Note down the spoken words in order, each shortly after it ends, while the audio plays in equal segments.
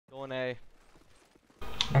going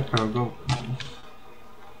A. Echo, go.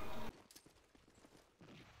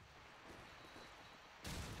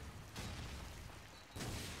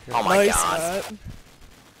 Oh my Nice, god.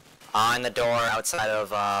 On the door outside of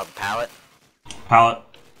pallet. Pallet.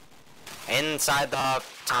 Inside the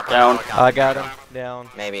top Down. of the helicopter. I got him. Down.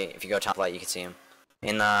 Maybe if you go top light you can see him.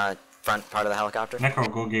 In the front part of the helicopter.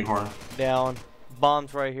 Necro, go Gighorn. Down.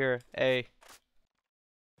 Bombs right here. A.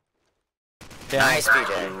 Down. Nice,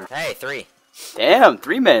 PJ. Hey, 3. Damn,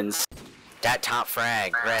 3 men's. That top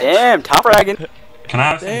frag. Reg. Damn, top fragging. Can I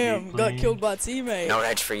have some Damn, heat, got please? killed by a teammate. No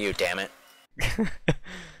reg for you, damn it.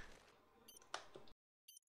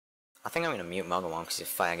 I think I'm gonna mute Mugglewong because you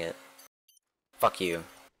faggot. Fuck you.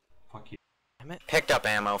 Fuck you. Damn it. Picked up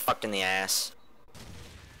ammo, fucked in the ass.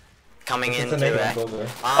 Coming It's a into negative, it. go there.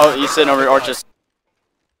 Oh, he's sitting over arches.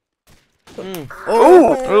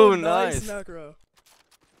 Ooh, nice. Necro.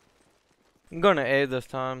 I'm going to A this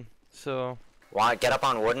time. So. Get up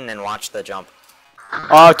on wooden and watch the jump.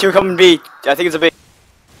 Oh, 2 coming B. I think it's a B.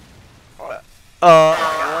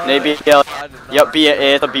 Maybe L. Yep, B.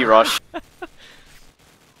 It's a B rush.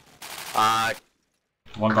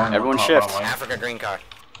 One going Everyone top, shift. by the way. Africa green card.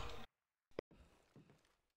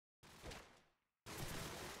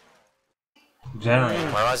 Generate.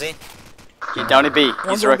 Where was he? He's down to B.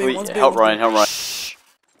 One's He's on directly. B, one's B, Help one's run, B. help run.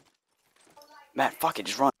 Matt, fuck it,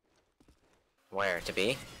 just run. Where? To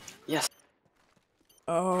B? Yes.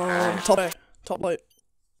 Top A. Top light.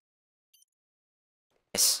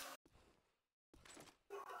 Nice.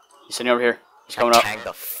 He's sitting over here. He's coming up. Tag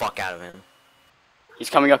the fuck out of him. He's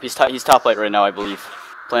coming up. He's top light right now, I believe.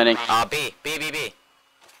 Planning. B.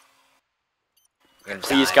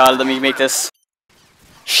 Please, God, let me make this.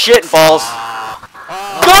 Shit balls.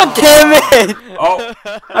 God damn it! Oh!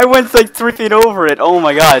 I went like 3 feet over it. Oh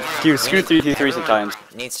my god. Dude, screw 3v3 sometimes.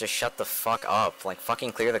 Needs to shut the fuck up. Like,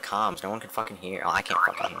 fucking clear the comms. No one can fucking hear. Oh, I can't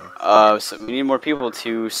fucking hear. So we need more people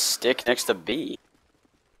to stick next to B.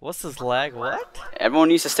 What's this lag? What? Everyone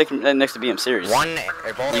needs to stick next to B, I'm serious. One.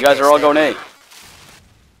 You guys are all going A.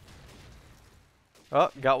 Oh,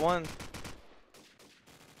 got one.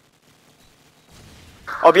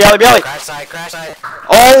 Oh, B alley, B alley! Crash side.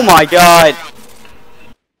 Oh my god!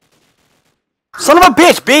 Son of a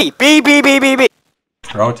bitch! B! B!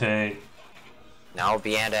 Rotate. No,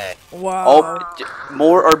 B and A. Wow. Oh,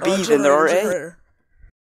 more are B than there are A. generator.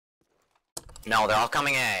 No, they're all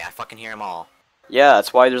coming A. I fucking hear them all. Yeah,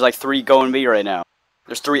 that's why there's like 3 going B right now.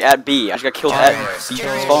 There's 3 at B. I just got killed at B spawn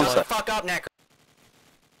Shut the site. fuck up, Necro.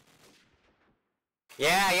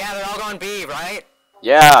 Yeah, they're all going B, right?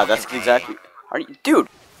 Yeah, that's exactly. Are you, dude?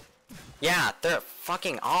 Yeah, they're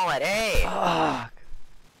fucking all at A. Fuck.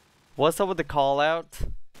 What's up with the call out?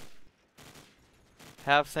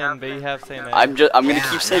 Half saying B, half saying A. I'm gonna Yeah,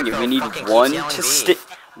 keep saying it. Necro We need fucking keeps one yelling to B. stick.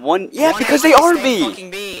 One, yeah, One because A they are stay B.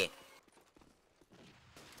 fucking B.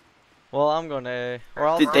 Well, I'm going to A. Or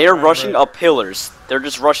I'll They are remember rushing it. up pillars. They're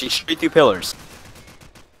just rushing straight through pillars.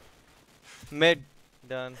 Mid.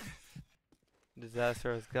 Done.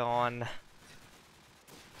 Disaster is gone.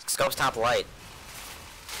 Scope's top light.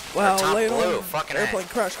 Wow, top late blue, on. fucking A. Airplane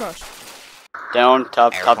crash. Down,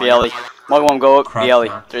 top Airplane. B alley. Mug won't go up. Crash, B alley.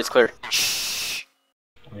 man. 3's clear.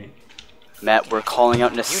 Wait. Matt, we're calling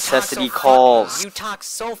out You talk so necessity calls. You talk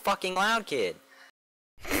so fucking loud, kid.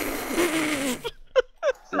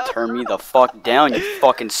 And turn me the fuck down, you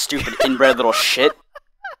fucking stupid inbred little shit.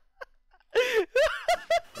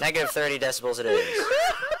 Negative 30 decibels it is.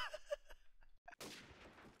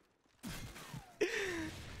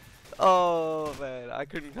 Oh man, I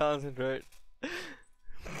couldn't concentrate.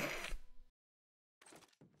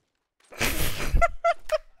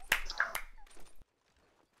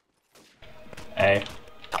 A.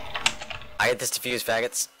 I get this defuse,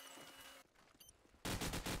 faggots.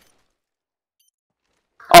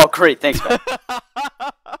 Oh, great, thanks, man.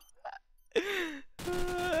 I'm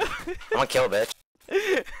gonna kill a bitch.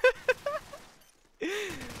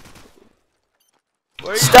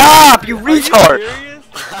 Stop, you retard! Serious?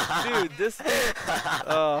 Dude, this.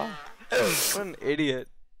 Oh, what an idiot.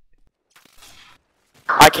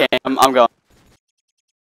 I can't. I'm going.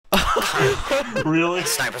 Really?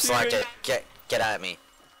 Sniper selected. Get at me.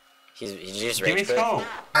 He just Give me rage quit. scope.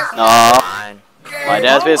 No. Fine. My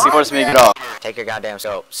dad's basically forcing me to get off. Take your goddamn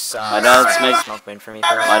scope. My dad's making smoke bin for me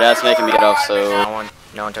first. my dad's making me get off, so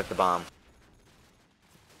No one took the bomb.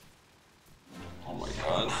 Oh my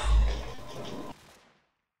god.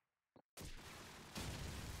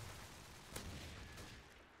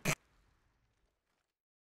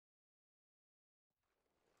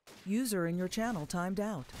 User in your channel timed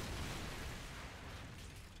out.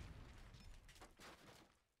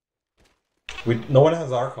 No one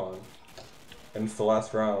has Archon. And it's the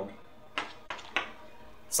last round.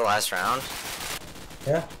 It's the last round?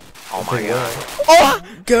 Yeah. Oh my god. Oh!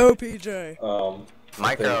 Go, PJ.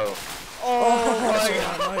 Micro. Oh,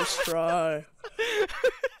 yeah, nice try.